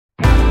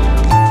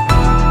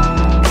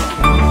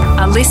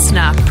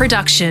listener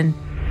production.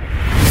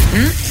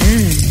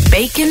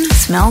 Bacon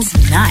smells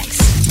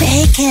nice.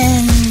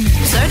 Bacon.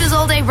 So does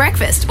All Day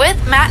Breakfast with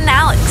Matt and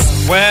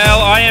Alex. Well,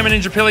 I am an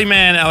Intrapilli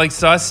man, Alex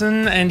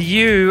Dyson, and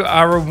you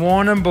are a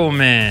Warrnambool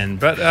man.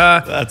 But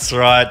that's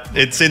right.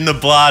 It's in the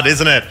blood,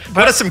 isn't it?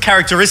 What are some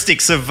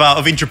characteristics of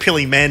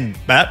Intrapilli men,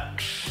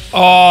 Matt?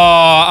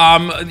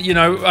 I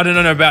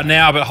don't know about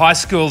now, but high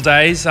school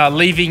days,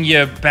 leaving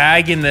your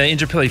bag in the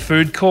Intrapilli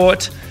food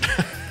court.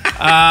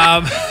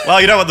 Well,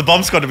 you don't want the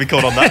bomb squad to be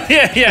caught on that.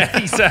 yeah,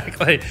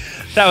 exactly.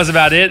 That was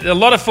about it. A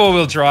lot of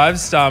four-wheel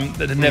drives that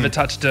had never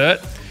touched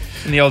dirt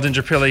in the old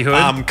Intrapilli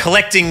hood.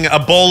 Collecting a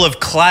ball of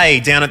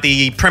clay down at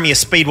the Premier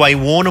Speedway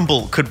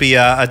Warrnambool could be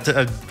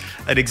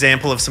an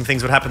example of some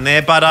things that happen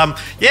there. But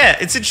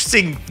it's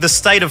interesting. The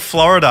state of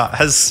Florida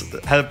has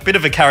a bit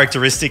of a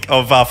characteristic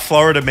of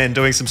Florida men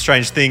doing some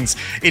strange things.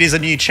 It is a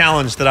new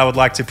challenge that I would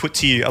like to put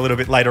to you a little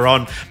bit later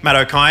on, Matt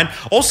O'Kine.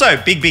 Also,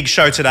 big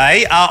show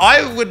today.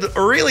 I would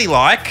really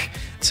like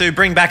to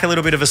bring back a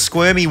little bit of a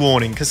squirmy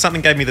warning because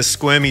something gave me the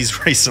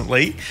squirmies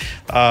recently.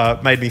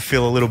 Made me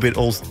feel a little bit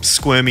all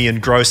squirmy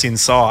and gross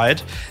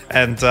inside.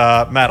 And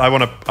Matt, I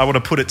want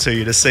to put it to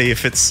you to see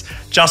if it's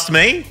just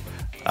me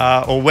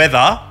or whether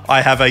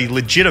I have a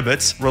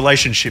legitimate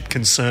relationship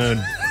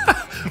concern.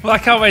 Well, I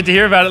can't wait to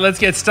hear about it. Let's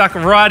get stuck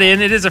right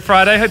in. It is a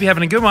Friday. Hope you're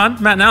having a good one.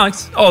 Matt and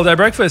Alex, All Day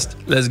Breakfast.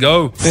 Let's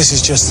go. This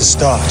is just the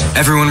start.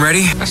 Everyone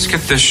ready? Let's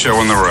get this show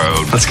on the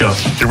road. Let's go.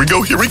 Here we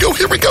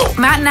go.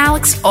 Matt and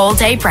Alex, All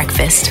Day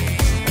Breakfast.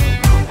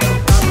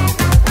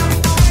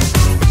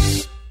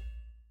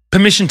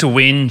 Permission to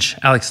whinge,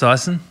 Alex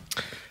Dyson.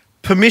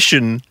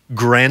 Permission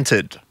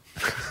granted.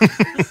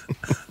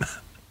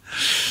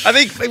 I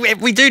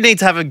think we do need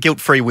to have a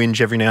guilt-free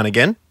whinge every now and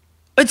again.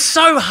 It's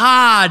so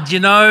hard,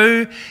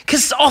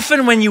 because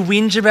often when you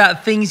whinge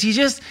about things, you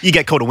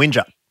get called a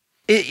whinger.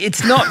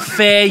 It's not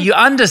fair. You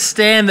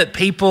understand that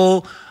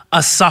people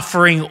are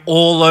suffering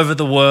all over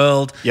the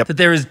world, that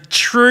there is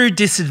true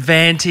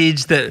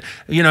disadvantage, that,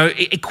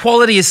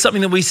 equality is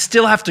something that we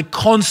still have to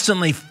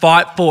constantly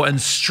fight for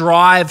and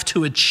strive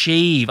to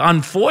achieve,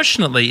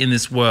 unfortunately, in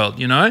this world,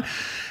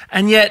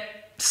 And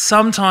yet,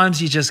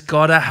 sometimes you just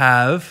got to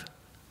have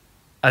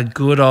a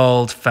good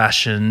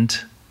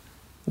old-fashioned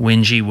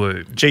whingy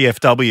woo.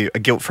 GFW, a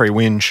guilt-free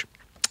whinge.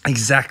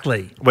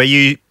 Exactly. Where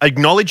you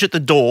acknowledge at the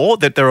door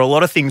that there are a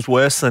lot of things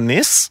worse than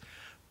this,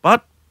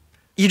 but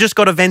you just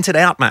got to vent it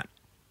out, Matt.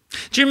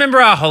 Do you remember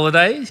our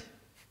holidays?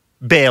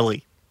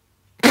 Barely.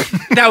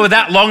 They were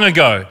that long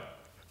ago.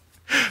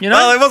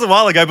 Well, it was a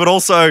while ago, but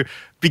also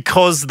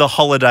because the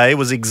holiday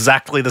was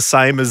exactly the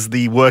same as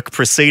the work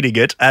preceding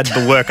it and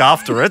the work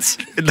after it,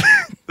 in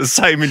the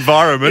same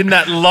environment. In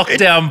that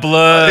lockdown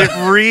blur.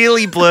 It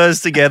really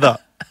blurs together.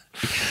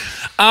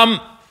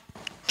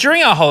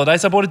 During our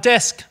holidays, I bought a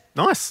desk.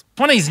 Nice.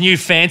 One of these new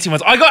fancy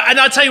ones. And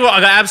I'll tell you what, I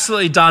got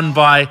absolutely done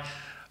by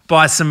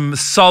some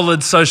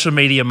solid social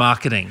media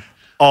marketing.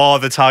 Oh,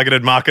 the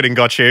targeted marketing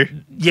got you.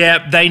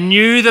 Yeah, they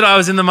knew that I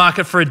was in the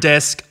market for a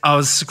desk. I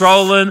was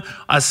scrolling.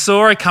 I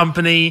saw a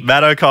company.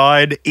 Matt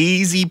O'Kine,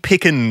 easy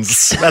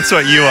pickings. That's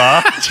what you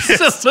are.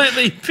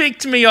 Absolutely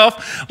picked me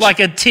off like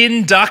a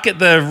tin duck at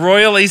the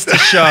Royal Easter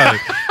Show.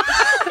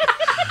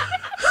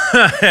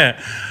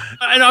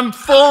 And I'm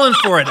falling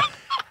for it.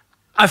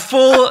 I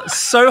fall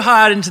so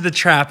hard into the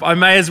trap, I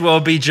may as well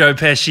be Joe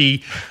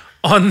Pesci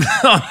on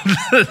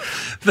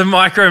the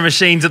micro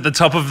machines at the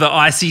top of the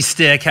icy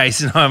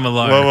staircase in Home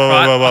Alone.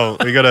 Whoa.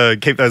 We got to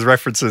keep those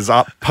references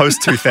up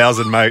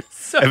post-2000, mate.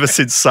 Sorry. Ever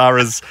since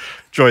Sarah's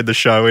joined the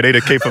show, we need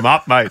to keep them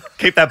up, mate.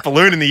 Keep that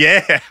balloon in the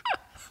air.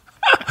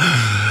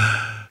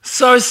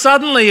 So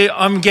suddenly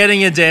I'm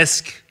getting a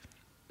desk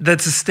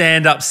that's a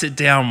stand-up,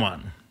 sit-down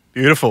one.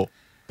 Beautiful.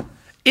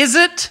 Is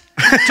it?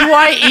 Am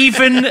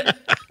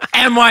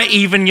I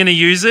even going to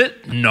use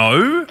it?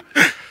 No.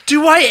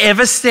 Do I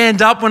ever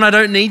stand up when I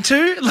don't need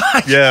to?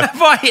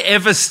 Have I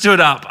ever stood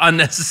up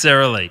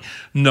unnecessarily?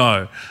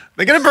 No.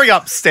 They're going to bring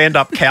up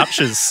stand-up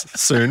couches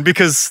soon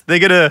because they're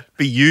going to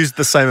be used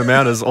the same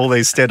amount as all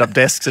these stand-up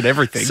desks and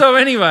everything. So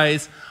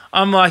anyways,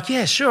 I'm like,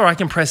 yeah, sure, I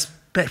can press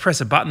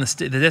a button,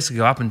 the desk will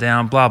go up and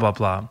down, blah, blah,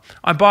 blah.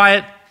 I buy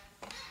it.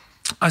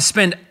 I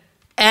spend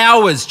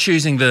hours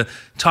choosing the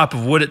type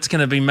of wood it's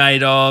going to be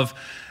made of,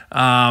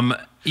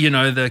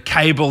 the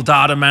cable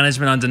data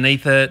management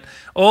underneath it.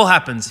 All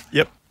happens.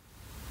 Yep.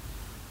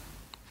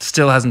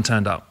 Still hasn't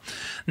turned up.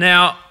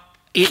 Now,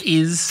 it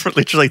is...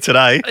 Literally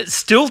today.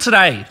 Still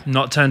today,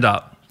 not turned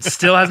up.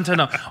 Still hasn't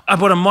turned up. I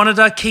bought a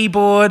monitor,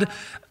 keyboard,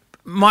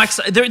 mics.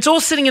 It's all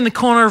sitting in the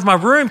corner of my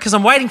room because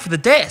I'm waiting for the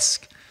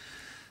desk.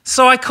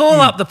 So I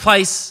call up the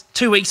place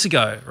 2 weeks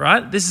ago,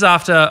 right? This is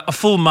after a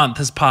full month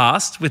has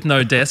passed with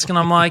no desk. And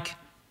I'm like,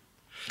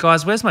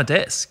 guys, where's my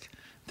desk?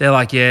 They're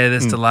like, yeah,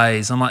 there's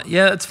delays. I'm like,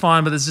 yeah, it's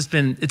fine, but it's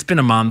been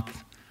a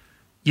month.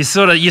 Your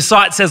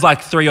site says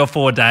like 3 or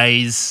 4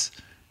 days.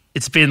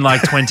 It's been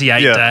like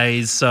 28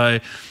 days. So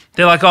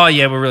they're like, oh,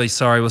 yeah, we're really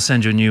sorry. We'll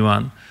send you a new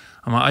one.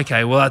 I'm like,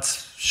 okay, well,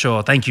 that's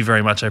sure. Thank you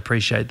very much. I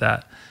appreciate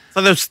that.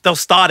 So they'll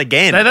start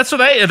again. That's what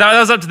that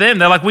was up to them.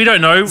 They're like, we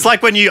don't know. It's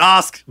like when you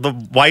ask the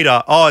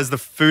waiter, is the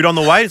food on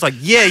the way? It's like,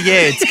 yeah,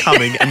 it's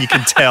coming. And you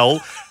can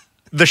tell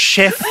the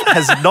chef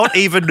has not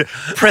even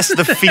pressed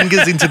the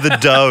fingers into the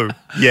dough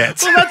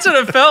yet. Well, that's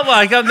what it felt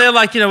like. They're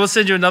like, we'll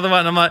send you another one.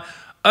 And I'm like,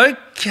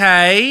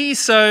 okay,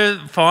 so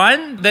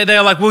fine.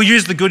 They're like, we'll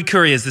use the good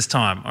couriers this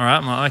time. All right.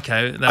 I'm like,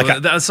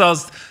 okay. So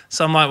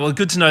I'm like, well,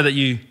 good to know that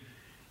you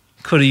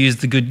could have used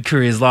the good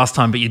couriers last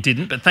time, but you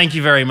didn't. But thank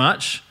you very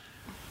much.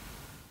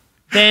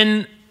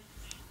 Then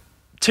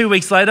 2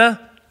 weeks later,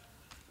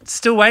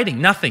 still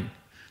waiting, nothing.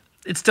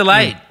 It's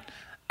delayed.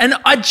 And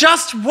I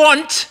just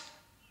want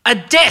a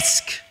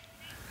desk.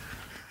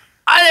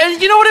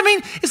 You know what I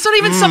mean? It's not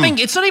even something,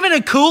 it's not even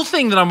a cool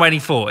thing that I'm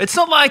waiting for. It's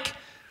not like,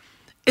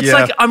 it's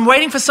like I'm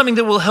waiting for something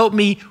that will help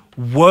me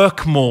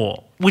work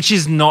more, which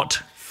is not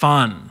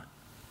fun.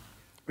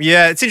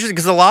 Yeah, it's interesting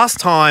because the last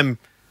time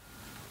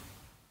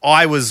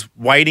I was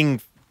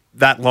waiting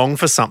that long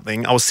for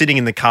something, I was sitting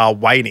in the car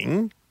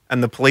waiting,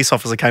 and the police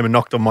officer came and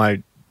knocked on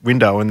my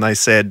window and they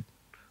said,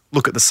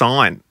 look at the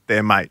sign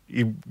there, mate.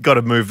 You've got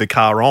to move the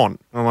car on.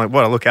 I'm like,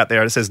 what? I look out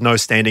there and it says no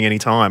standing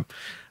anytime.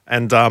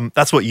 And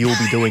that's what you'll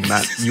be doing,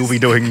 Matt. You'll be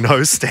doing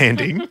no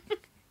standing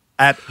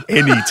at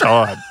any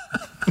time.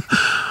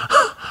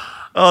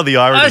 The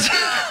irony.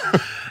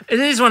 It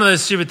is one of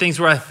those stupid things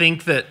where I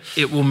think that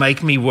it will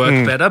make me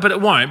work better, but it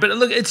won't. But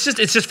look, it's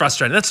just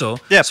frustrating. That's all.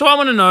 Yep. So I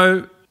want to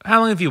know, how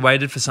long have you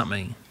waited for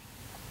something?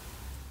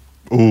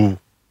 Ooh.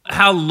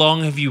 How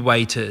long have you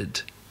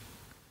waited?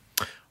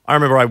 I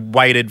remember I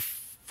waited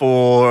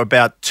for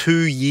about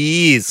 2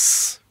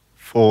 years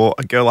for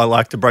a girl I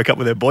liked to break up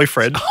with her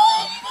boyfriend.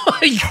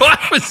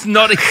 I was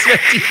not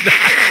expecting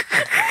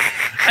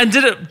that. And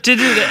did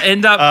it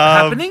end up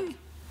happening?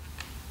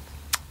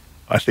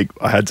 I think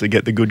I had to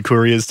get the good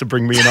couriers to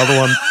bring me another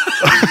one.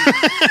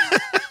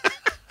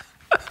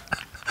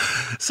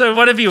 So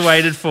what have you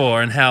waited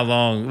for and how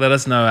long? Let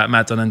us know at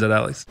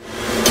matt.n.alex.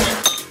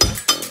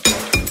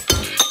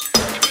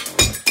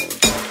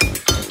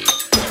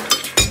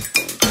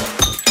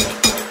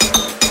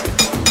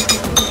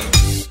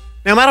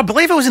 Now, Matt, I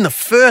believe it was in the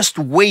first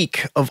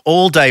week of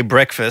all-day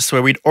breakfast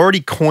where we'd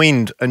already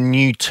coined a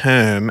new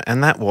term,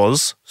 and that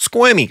was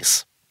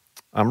squirmies.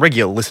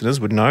 Regular listeners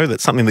would know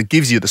that something that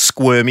gives you the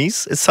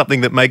squirmies is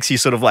something that makes you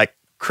sort of like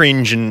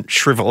cringe and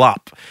shrivel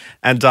up.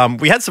 And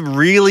we had some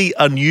really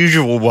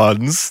unusual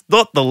ones,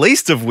 not the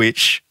least of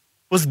which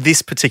was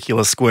this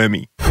particular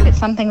squirmy. It's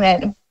something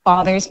that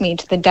bothers me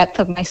to the depth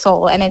of my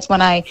soul, and it's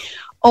when I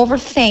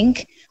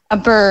overthink a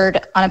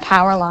bird on a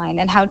power line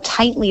and how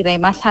tightly they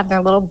must have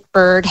their little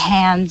bird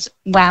hands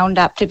wound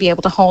up to be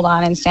able to hold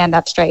on and stand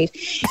up straight.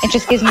 It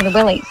just gives me the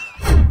willies.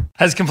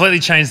 Has completely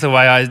changed the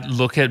way I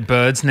look at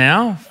birds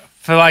now.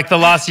 For like the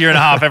last year and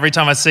a half, every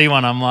time I see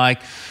one, I'm like,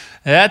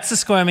 that's a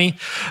squirmy.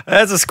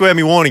 That's a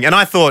squirmy warning. And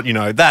I thought,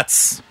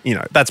 that's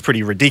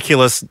pretty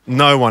ridiculous.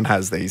 No one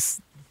has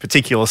these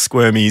particular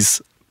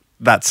squirmies.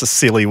 That's a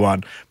silly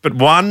one. But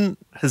one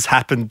has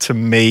happened to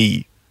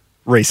me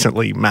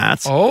recently,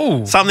 Matt.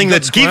 Oh, something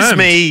that gives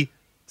me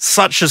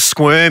such a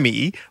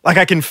squirmy, like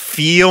I can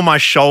feel my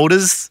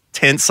shoulders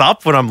tense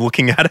up when I'm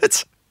looking at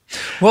it.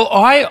 Well,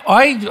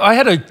 I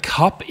had a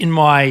cup in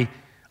my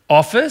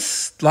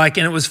office, and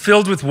it was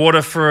filled with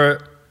water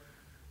for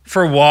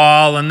a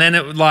while, and then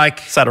it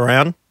sat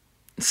around.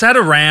 It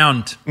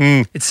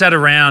sat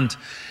around,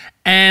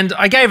 and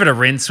I gave it a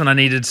rinse when I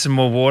needed some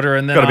more water,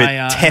 and then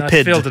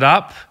I filled it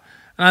up,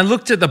 and I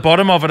looked at the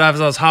bottom of it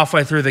as I was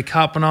halfway through the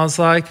cup, and I was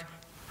like,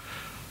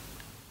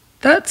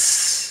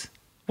 that's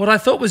what I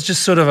thought was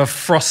just sort of a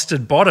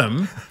frosted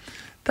bottom.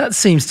 That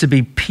seems to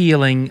be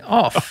peeling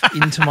off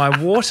into my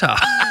water.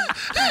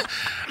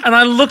 And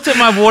I looked at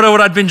my water,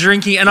 what I'd been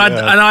drinking, and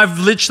I've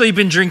literally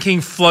been drinking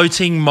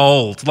floating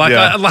mold.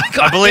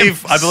 I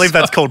believe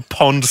that's called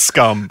pond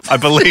scum. I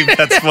believe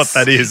that's what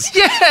that is.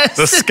 Yes,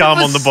 the scum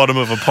on the bottom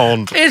of a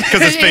pond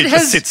because it's been to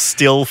sit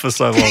still for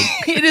so long.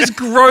 It has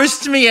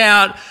grossed me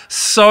out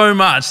so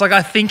much.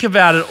 I think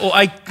about it, or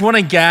I want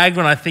to gag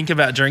when I think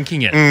about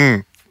drinking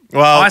it.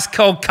 Well, ice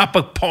cold cup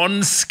of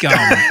pond scum.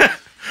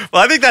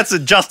 Well, I think that's a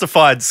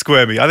justified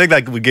squirmy. I think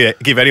that would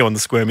give anyone the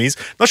squirmies.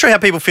 Not sure how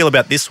people feel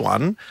about this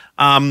one.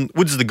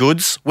 Woods the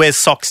goods, wears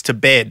socks to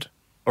bed,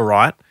 all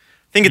right?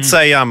 I think it's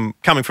a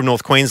coming from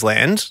North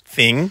Queensland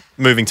thing,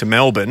 moving to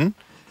Melbourne.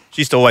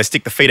 She used to always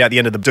stick the feet out the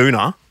end of the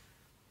doona.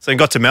 So I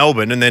got to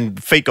Melbourne and then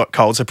feet got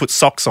cold, so I put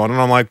socks on.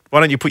 And I'm like, why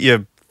don't you put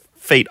your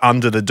feet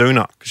under the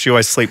doona? Because she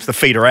always sleeps, the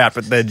feet are out,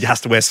 but then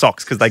has to wear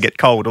socks because they get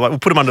cold. I'm like, we'll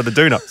put them under the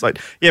doona. It's like,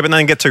 yeah, but then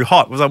they get too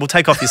hot. I was like, we'll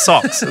take off your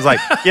socks. It's like,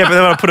 yeah, but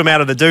then when I put them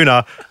out of the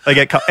doona, they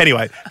get cold.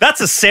 Anyway,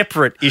 that's a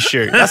separate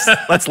issue.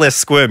 That's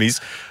less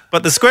squirmies.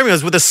 But the squirmy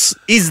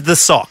is the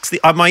socks.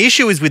 My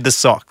issue is with the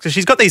socks. So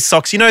she's got these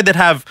socks, that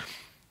have,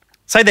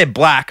 say they're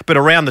black, but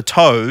around the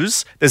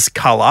toes there's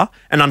colour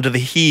and under the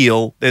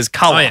heel there's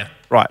colour. Oh, yeah.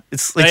 Right.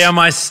 They are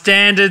my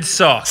standard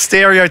socks.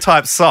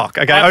 Stereotype sock.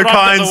 Okay. I've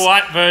O'Kine's. got the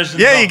white version.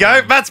 Yeah, you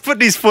go. Matt's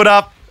putting his foot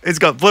up. He's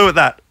got blue at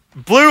that.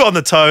 blue on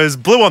the toes,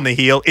 blue on the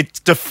heel.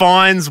 It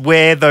defines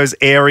where those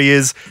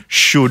areas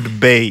should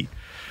be.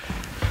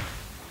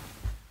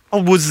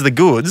 Oh, was the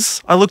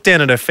goods. I looked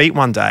down at her feet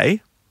one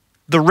day.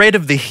 The red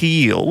of the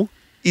heel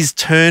is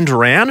turned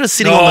around and is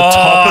sitting on the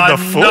top of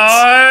the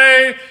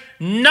foot.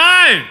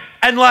 No.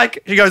 And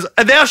like she goes,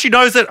 and now she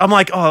knows that. I'm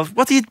like, oh,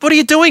 what are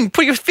you doing?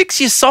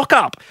 Fix your sock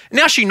up.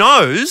 Now she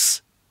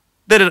knows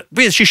that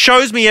she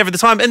shows me every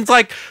time, and it's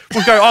like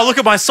we'll go, oh, look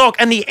at my sock,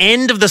 and the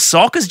end of the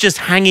sock is just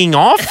hanging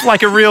off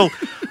like a real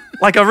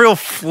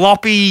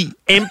floppy,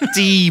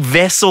 empty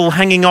vessel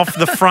hanging off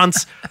the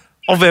front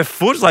of her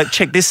foot. It's like,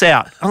 check this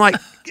out. I'm like,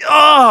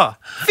 oh,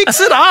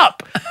 fix it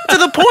up to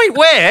the point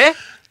where,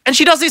 and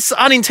she does this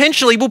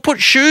unintentionally. We'll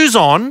put shoes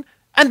on,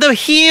 and the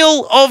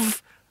heel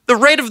of the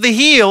red of the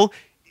heel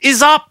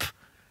is up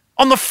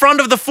on the front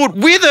of the foot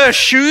with her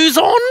shoes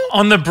on.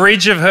 On the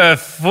bridge of her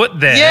foot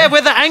there. Yeah,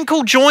 where the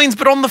ankle joins,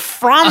 but on the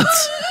front.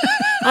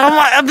 I'm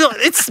like,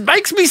 it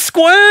makes me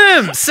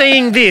squirm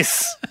seeing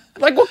this.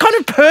 Like, what kind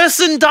of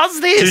person does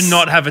this? Do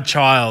not have a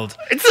child.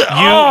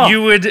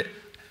 You would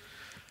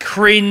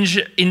cringe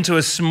into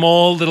a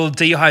small little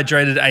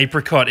dehydrated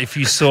apricot if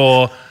you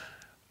saw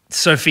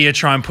Sophia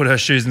try and put her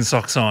shoes and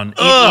socks on.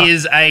 It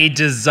is a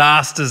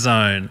disaster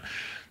zone.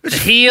 The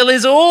heel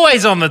is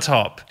always on the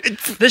top.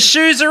 The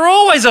shoes are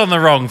always on the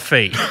wrong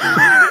feet.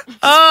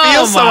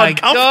 Feels so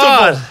uncomfortable.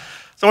 God.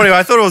 So anyway,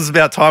 I thought it was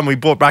about time we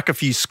brought back a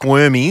few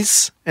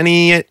squirmies. And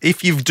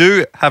if you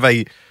do have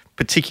a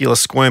particular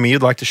squirmy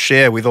you'd like to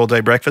share with All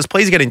Day Breakfast,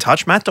 please get in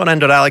touch.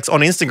 Matt.and.alex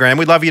on Instagram.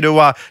 We'd love you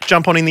to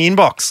jump on in the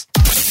inbox.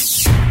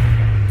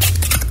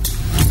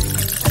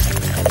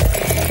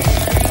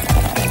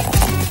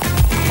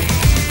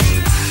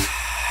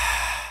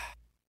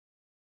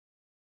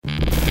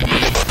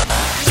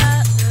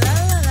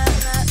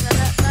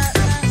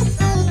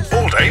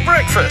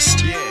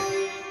 Breakfast.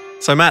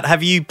 So, Matt,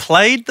 have you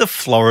played the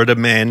Florida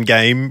Man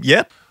game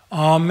yet?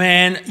 Oh,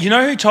 man. You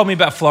know who told me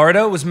about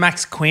Florida? It was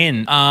Max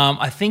Quinn.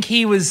 I think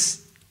he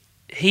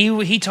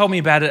told me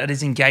about it at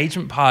his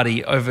engagement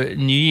party over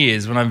New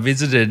Year's when I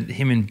visited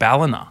him in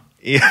Ballina.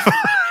 Yeah.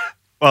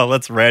 Well,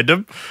 that's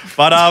random.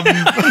 But I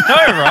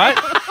know,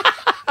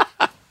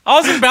 right? I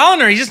was in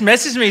Ballina. He just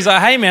messaged me. He's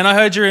like, hey, man, I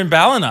heard you're in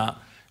Ballina.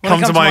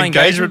 Come to my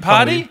engagement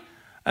party?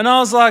 And I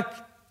was like,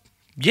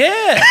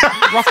 yeah,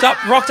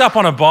 rocked up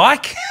on a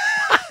bike.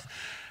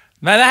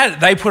 Man,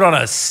 they put on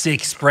a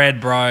sick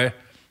spread, bro.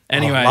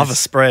 Anyways, I love a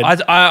spread.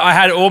 I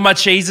had all my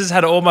cheeses,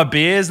 had all my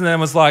beers, and then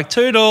was like,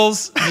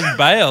 toodles, just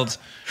bailed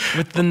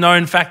with the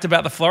known fact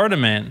about the Florida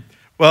Man.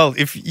 Well,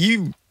 if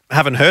you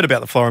haven't heard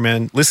about the Florida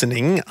Man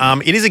listening,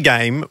 it is a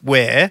game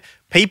where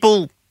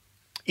people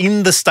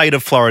in the state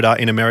of Florida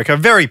in America, a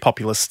very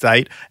populous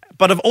state,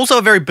 but also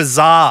a very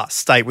bizarre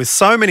state with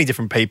so many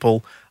different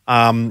people.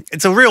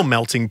 It's a real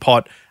melting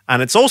pot.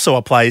 And it's also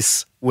a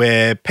place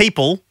where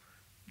people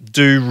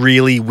do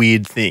really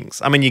weird things.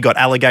 I mean, you've got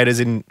alligators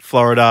in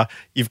Florida.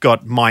 You've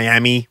got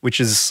Miami, which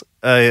is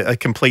a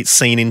complete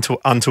scene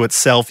unto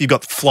itself. You've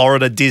got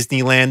Florida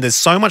Disneyland. There's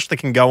so much that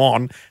can go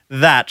on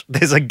that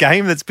there's a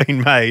game that's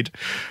been made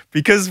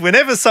because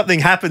whenever something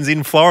happens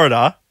in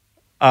Florida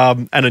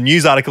and a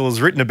news article is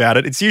written about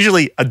it, it's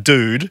usually a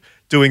dude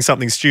doing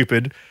something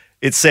stupid.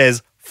 It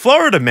says,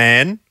 Florida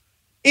man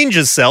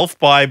injures self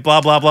by blah,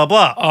 blah, blah,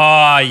 blah.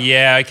 Oh,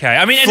 yeah, okay.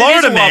 I mean, Florida it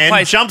is a wild man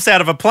place. jumps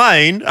out of a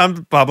plane, blah,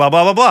 blah, blah,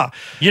 blah, blah.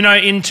 You know,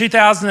 in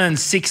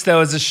 2006 there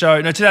was a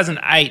show,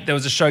 2008 there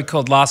was a show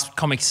called Last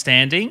Comic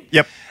Standing.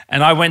 Yep.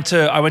 And I went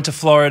to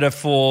Florida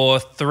for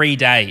 3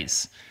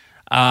 days.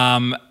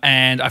 And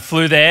I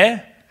flew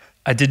there.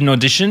 I did an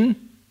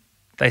audition.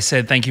 They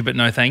said thank you but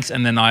no thanks,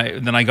 and then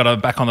I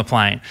got back on the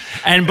plane.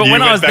 But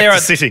when I was there,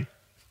 sitting.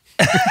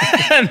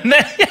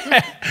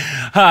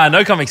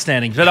 No comic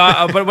standing.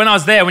 But when I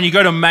was there, when you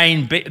go to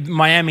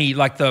Miami,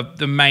 like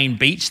the main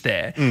beach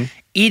there,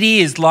 it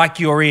is like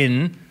you're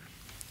in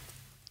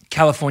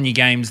California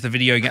Games, the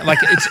video game. Like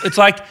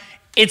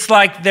it's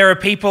like there are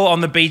people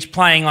on the beach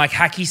playing like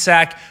hacky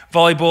sack,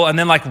 volleyball, and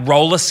then like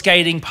roller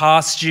skating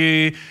past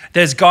you.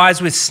 There's guys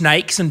with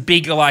snakes and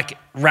big like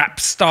rap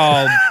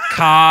style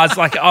cars.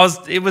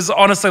 It was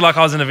honestly like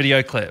I was in a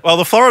video clip. Well,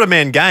 the Florida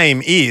Man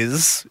game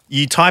is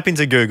you type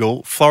into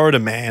Google Florida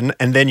Man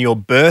and then your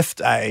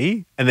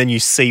birthday and then you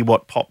see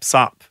what pops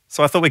up.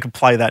 So I thought we could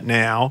play that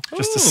now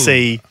just to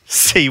see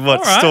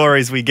what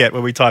stories we get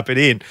when we type it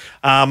in.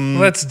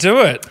 Let's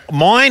do it.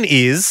 Mine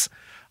is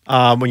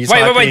when you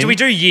type in... Wait. Do we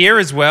do year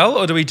as well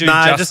or do we do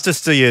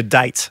just do your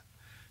date.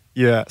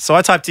 Yeah. So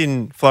I typed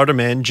in Florida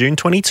Man June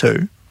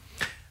 22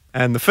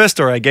 and the first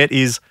story I get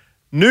is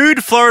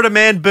nude Florida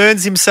man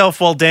burns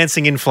himself while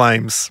dancing in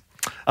flames.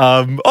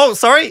 Well,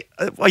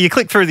 you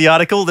click through the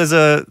article.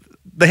 The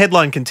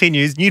headline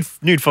continues.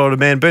 Nude Florida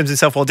man burns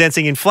himself while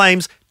dancing in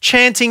flames,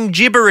 chanting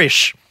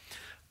gibberish.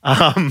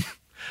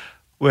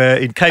 Where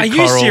in Cape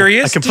Coral,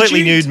 serious? a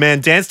completely nude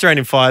man danced around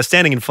in fire,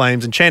 standing in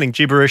flames and chanting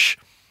gibberish.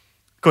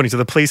 According to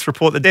the police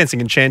report, the dancing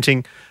and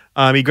chanting,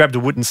 he grabbed a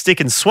wooden stick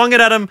and swung it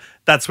at him.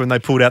 That's when they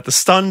pulled out the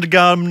stun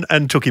gun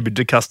and took him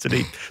into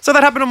custody. So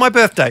that happened on my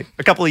birthday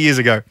a couple of years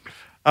ago.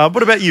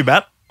 What about you,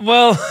 Matt?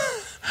 Well,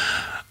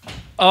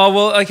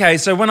 okay.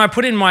 So when I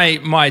put in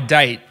my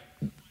date,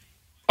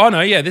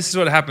 this is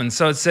what happened.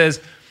 So it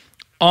says,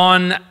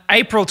 on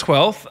April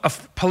 12th, a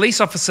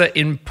police officer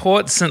in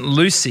Port St.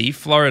 Lucie,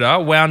 Florida,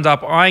 wound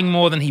up eyeing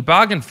more than he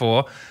bargained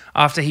for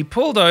after he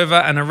pulled over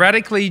an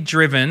erratically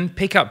driven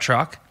pickup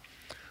truck,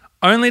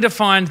 only to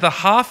find the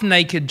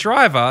half-naked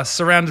driver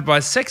surrounded by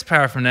sex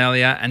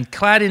paraphernalia and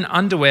clad in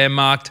underwear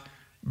marked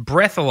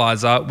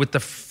breathalyzer with the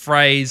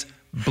phrase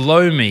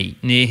 "blow me"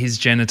 near his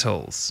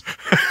genitals.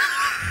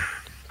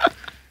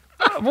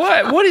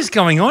 What is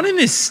going on in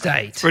this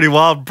state? Pretty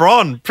wild.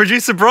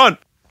 Producer Bron.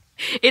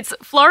 It's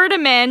Florida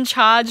man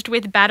charged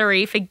with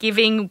battery for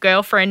giving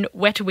girlfriend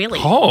wet willy.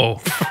 Oh.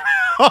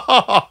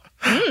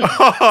 So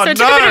it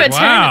took a bit of a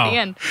turn at the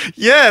end.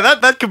 Yeah,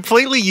 that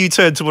completely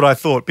U-turned to what I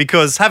thought,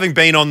 because having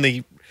been on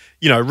the,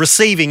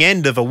 receiving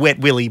end of a wet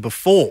willy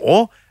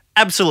before,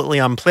 absolutely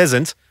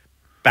unpleasant.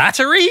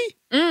 Battery?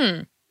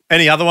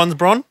 Any other ones,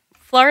 Bron?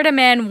 Florida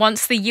man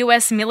wants the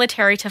US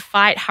military to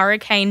fight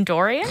Hurricane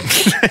Dorian.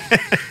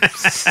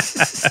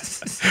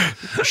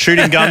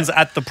 Shooting guns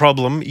at the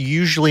problem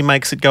usually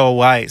makes it go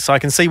away. So I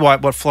can see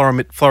what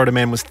Florida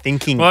man was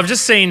thinking. Well, I've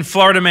just seen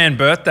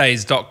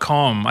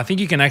floridamanbirthdays.com. I think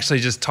you can actually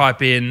just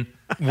type in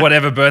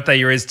whatever birthday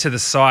year is to the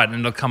site and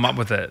it'll come up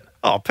with it.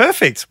 Oh,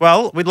 perfect.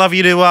 Well, we'd love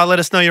you to let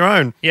us know your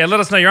own. Yeah, let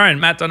us know your own.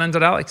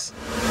 Matt.n.alex.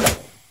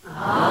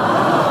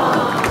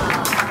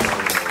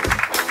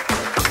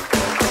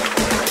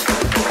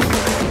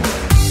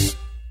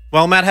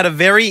 Well, Matt had a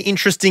very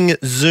interesting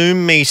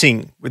Zoom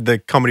meeting with the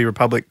Comedy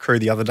Republic crew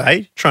the other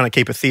day, trying to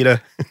keep a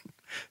theatre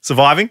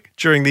surviving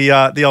during the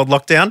old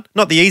lockdown.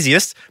 Not the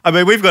easiest. I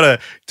mean, we've got to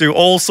do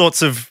all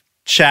sorts of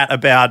chat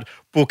about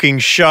booking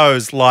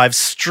shows, live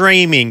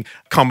streaming,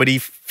 comedy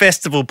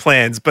festival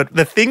plans. But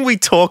the thing we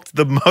talked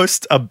the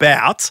most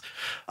about,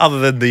 other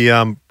than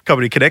the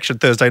Comedy Connection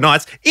Thursday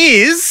nights,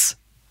 is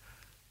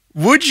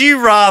would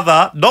you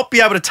rather not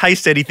be able to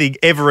taste anything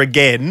ever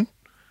again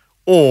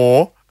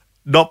or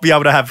not be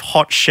able to have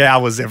hot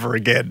showers ever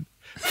again?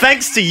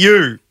 Thanks to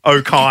you,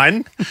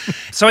 O'Kine.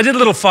 So I did a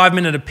little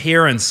 5-minute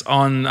appearance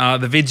on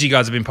the vids you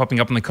guys have been popping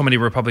up on the Comedy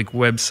Republic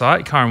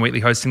website, Karen Wheatley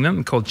hosting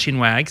them, called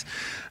Chinwags.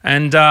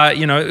 And,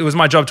 it was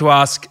my job to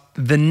ask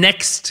the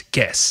next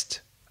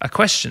guest a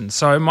question.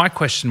 So my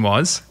question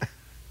was,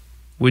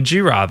 would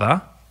you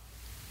rather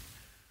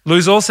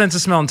lose all sense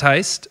of smell and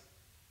taste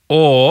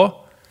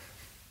or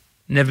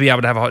never be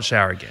able to have a hot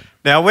shower again?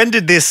 Now, when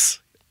did this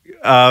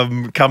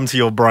come to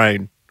your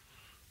brain?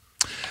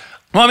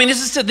 Well, I mean,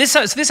 this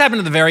happened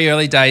in the very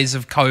early days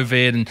of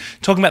COVID and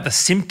talking about the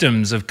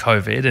symptoms of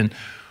COVID and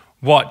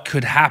what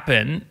could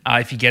happen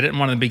if you get it. And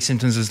one of the big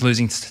symptoms is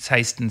losing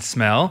taste and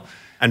smell.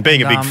 And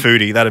being a big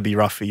foodie, that'd be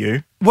rough for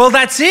you. Well,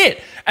 that's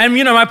it. And,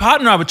 my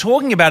partner and I were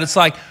talking about it. It's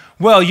like,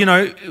 well,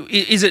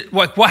 is it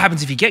like what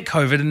happens if you get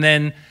COVID and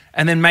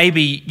then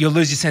maybe you'll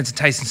lose your sense of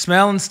taste and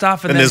smell and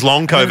stuff. And there's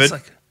long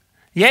COVID.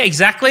 Yeah,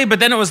 exactly. But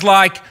then it was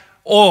like,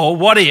 or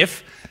what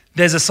if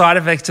there's a side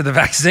effect to the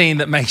vaccine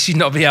that makes you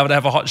not be able to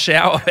have a hot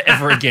shower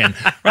ever again,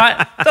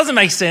 right? Doesn't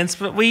make sense,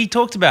 but we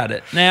talked about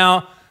it.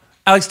 Now,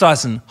 Alex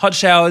Dyson, hot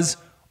showers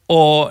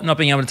or not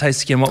being able to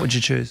taste again, what would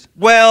you choose?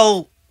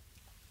 Well,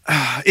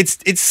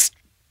 it's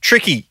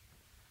tricky,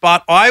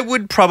 but I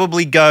would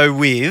probably go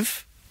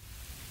with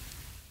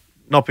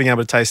not being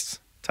able to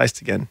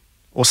taste again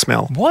or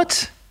smell.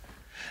 What?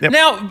 Yep.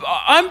 Now,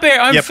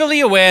 I'm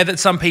fully aware that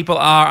some people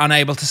are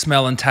unable to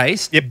smell and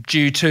taste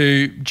due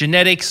to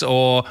genetics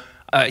or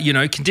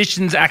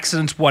conditions,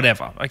 accidents,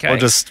 whatever, okay? Or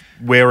just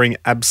wearing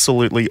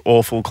absolutely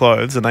awful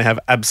clothes and they have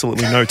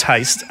absolutely no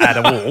taste at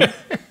all.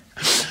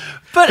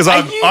 Because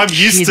I'm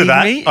used to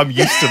that. Me? I'm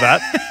used to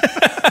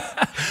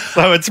that.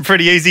 So it's a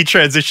pretty easy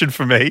transition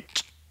for me.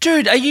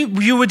 Dude,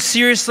 you would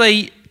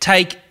seriously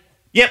take...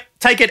 Yep,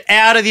 take it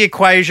out of the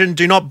equation.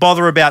 Do not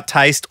bother about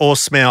taste or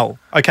smell.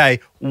 Okay,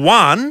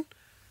 1,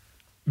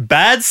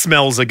 bad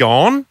smells are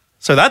gone,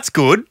 so that's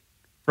good,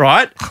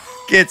 right?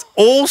 Gets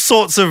all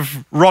sorts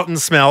of rotten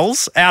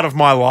smells out of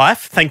my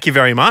life. Thank you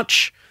very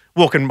much.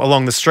 Walking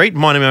along the street,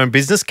 minding my own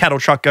business, cattle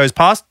truck goes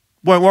past,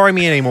 won't worry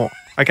me anymore,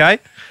 okay?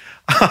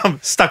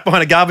 Stuck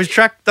behind a garbage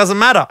truck, doesn't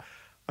matter,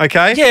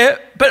 okay? Yeah,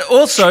 but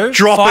also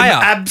Drop fire. an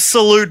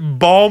absolute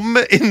bomb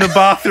in the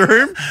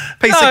bathroom,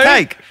 piece of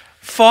cake.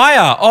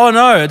 Fire. Oh,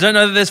 no, I don't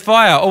know that there's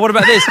fire. Or what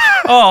about this?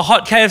 Oh,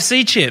 hot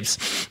KFC chips.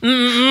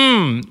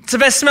 It's the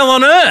best smell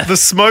on earth. The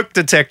smoke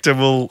detector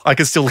I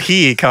can still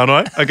hear, can't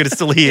I? I can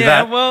still hear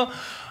that. Yeah, well,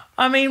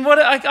 I mean,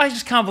 I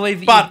just can't believe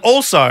that. But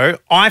also,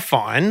 I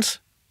find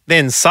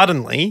then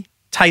suddenly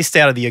taste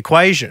out of the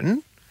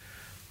equation.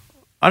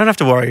 I don't have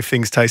to worry if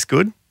things taste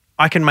good.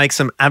 I can make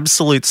some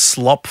absolute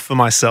slop for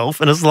myself,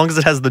 and as long as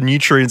it has the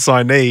nutrients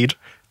I need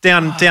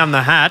down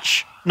the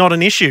hatch, not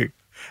an issue.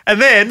 And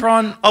then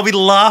Bron, I'll be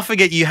laughing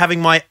at you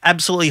having my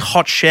absolutely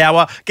hot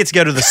shower, get to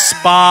go to the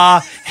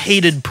spa,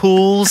 heated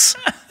pools.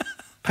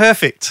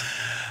 Perfect.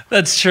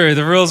 That's true.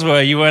 The rules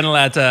were you weren't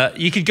allowed to...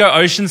 You could go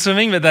ocean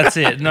swimming, but that's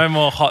it. No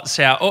more hot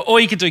shower. Or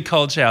you could do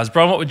cold showers.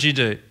 Bron, what would you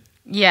do?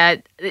 Yeah,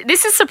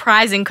 this is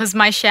surprising because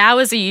my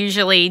showers are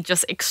usually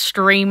just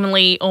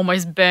extremely,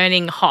 almost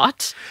burning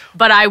hot.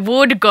 But I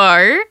would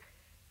go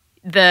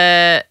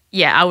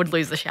I would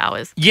lose the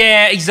showers.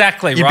 Yeah,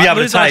 exactly. You'd right? be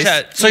able Lose to my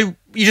taste. So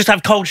you just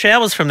have cold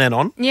showers from then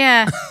on.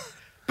 Yeah.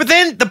 But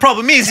then the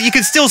problem is you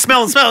can still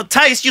smell and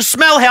taste. You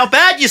smell how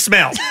bad you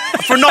smell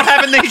for not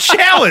having these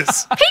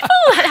showers.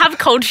 People have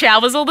cold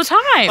showers all the time.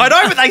 I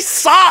know, but they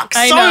suck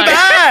I so know.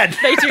 bad.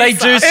 They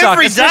do suck.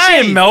 Every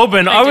Especially day. in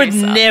Melbourne. I would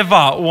suck.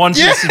 never want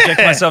to subject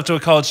myself to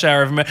a cold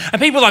shower. And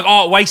people are like,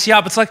 oh, it wakes you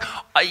up. It's like,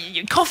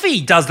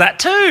 coffee does that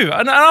too.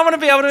 And I want to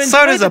be able to enjoy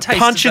So does the a taste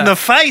punch of in that. the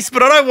face,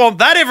 but I don't want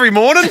that every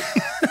morning.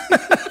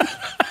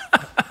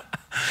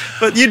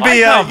 But you'd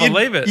be, I can't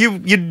believe it.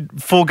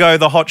 You'd forego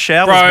the hot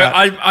showers, Bro, Matt.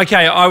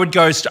 I would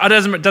go. It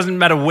doesn't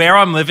matter where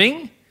I'm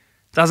living.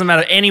 Doesn't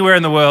matter anywhere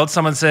in the world.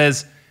 Someone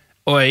says,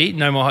 "Oi,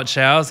 no more hot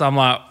showers." I'm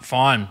like,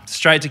 fine,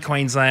 straight to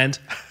Queensland,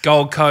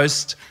 Gold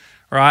Coast.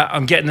 Right,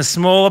 I'm getting a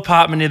small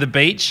apartment near the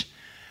beach,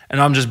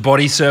 and I'm just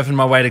body surfing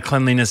my way to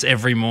cleanliness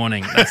every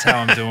morning. That's how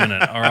I'm doing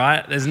it. All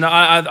right. There's no.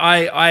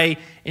 I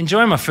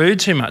enjoy my food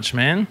too much,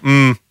 man.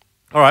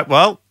 All right,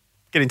 well,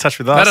 get in touch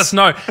with us. Let us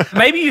know.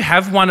 Maybe you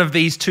have one of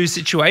these two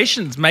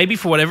situations. Maybe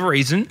for whatever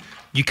reason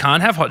you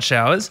can't have hot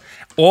showers,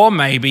 or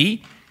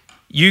maybe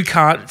you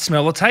can't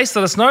smell or taste.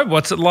 Let us know.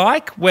 What's it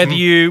like? Whether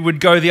you would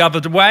go the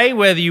other way,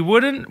 whether you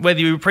wouldn't, whether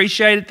you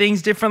appreciated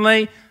things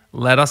differently.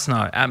 Let us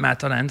know at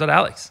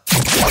matt.and.alex.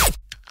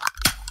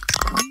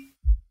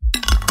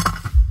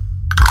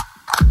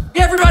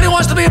 Everybody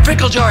wants to be a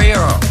pickle jar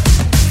hero.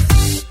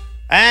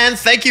 And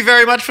thank you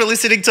very much for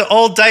listening to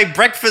All Day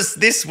Breakfast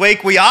this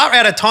week. We are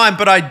out of time,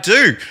 but I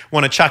do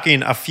want to chuck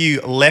in a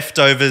few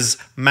leftovers,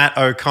 Matt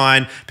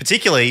O'Kine,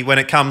 particularly when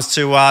it comes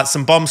to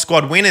some Bomb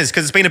Squad winners,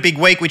 because it's been a big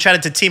week. We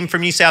chatted to Tim from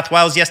New South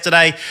Wales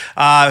yesterday,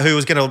 who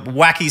was going to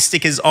whack his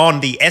stickers on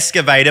the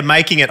excavator,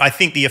 making it, I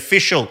think, the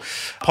official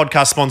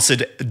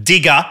podcast-sponsored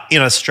digger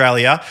in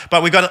Australia.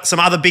 But we've got some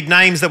other big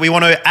names that we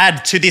want to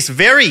add to this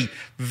very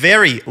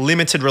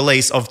limited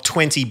release of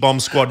 20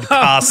 Bomb Squad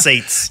car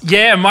seats.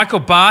 Yeah,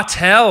 Michael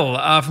Bartell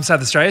from South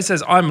Australia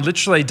says, I'm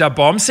literally da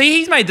bomb. See,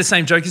 he's made the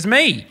same joke as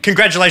me.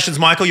 Congratulations,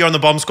 Michael. You're on the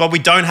Bomb Squad. We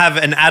don't have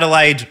an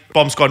Adelaide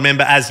Bomb Squad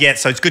member as yet,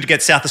 so it's good to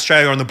get South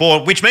Australia on the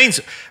board, which means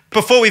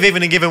before we've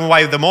even given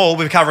away them all,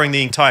 we're covering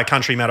the entire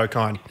country, Matt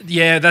O'Kine.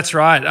 Yeah, that's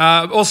right.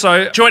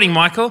 Also, joining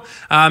Michael,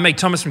 Meg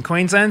Thomas from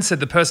Queensland said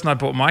the person I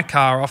bought my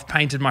car off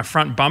painted my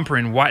front bumper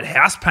in white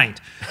house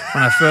paint.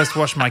 When I first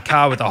washed my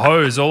car with a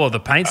hose, all of the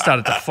paint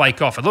started to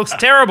flake off. It looks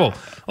terrible.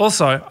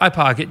 Also, I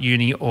park at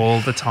uni all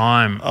the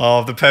time.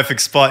 Oh, the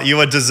perfect spot.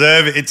 You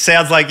deserve it. It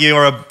sounds like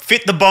you're a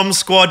fit the Bomb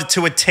Squad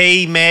to a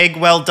T, Meg.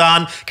 Well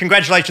done.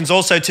 Congratulations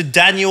also to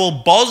Daniel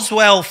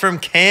Boswell from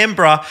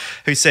Canberra,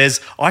 who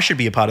says, I should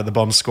be a part of the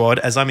Bomb Squad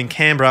as I'm in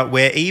Canberra,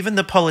 where even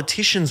the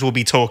politicians will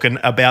be talking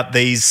about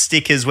these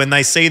stickers when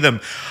they see them.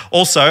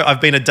 Also,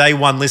 I've been a day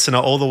one listener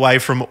all the way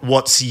from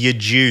What's Your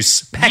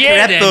Juice? Pack it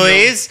up, Daniel.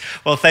 boys.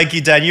 Well, thank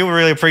you, Daniel. We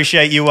really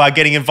appreciate you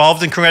getting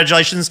involved, and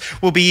congratulations.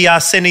 We'll be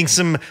sending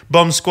some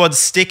Bomb Squad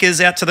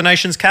stickers out to the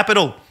nation's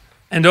capital.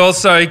 And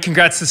also,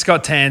 congrats to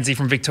Scott Tansey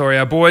from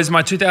Victoria. Boys,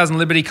 my 2000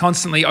 Liberty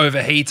constantly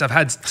overheats. I've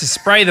had to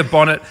spray the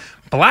bonnet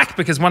black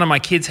because one of my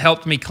kids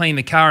helped me clean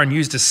the car and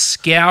used a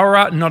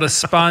scourer, not a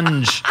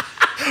sponge.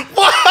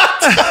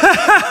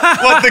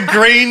 What, the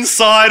green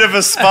side of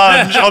a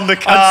sponge on the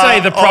car?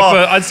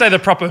 I'd say the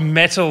proper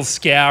metal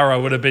scourer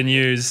would have been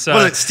used. So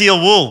Was it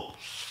steel wool?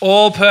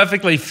 all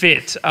perfectly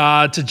fit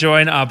to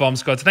join our Bomb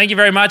Squad. So thank you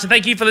very much, and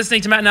thank you for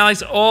listening to Matt and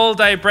Alex All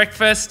Day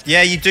Breakfast.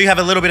 Yeah, you do have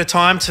a little bit of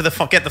time to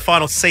get the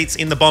final seats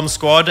in the Bomb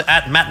Squad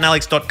at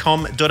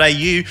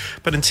mattandalex.com.au.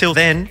 But until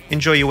then,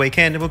 enjoy your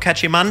weekend, and we'll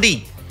catch you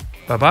Monday.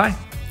 Bye-bye.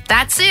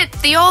 That's it.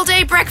 The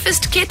all-day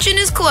breakfast kitchen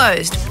is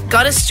closed.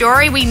 Got a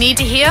story we need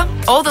to hear?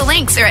 All the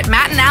links are at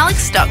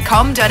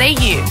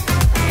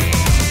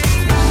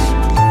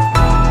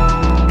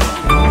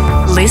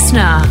mattandalex.com.au.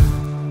 Listener.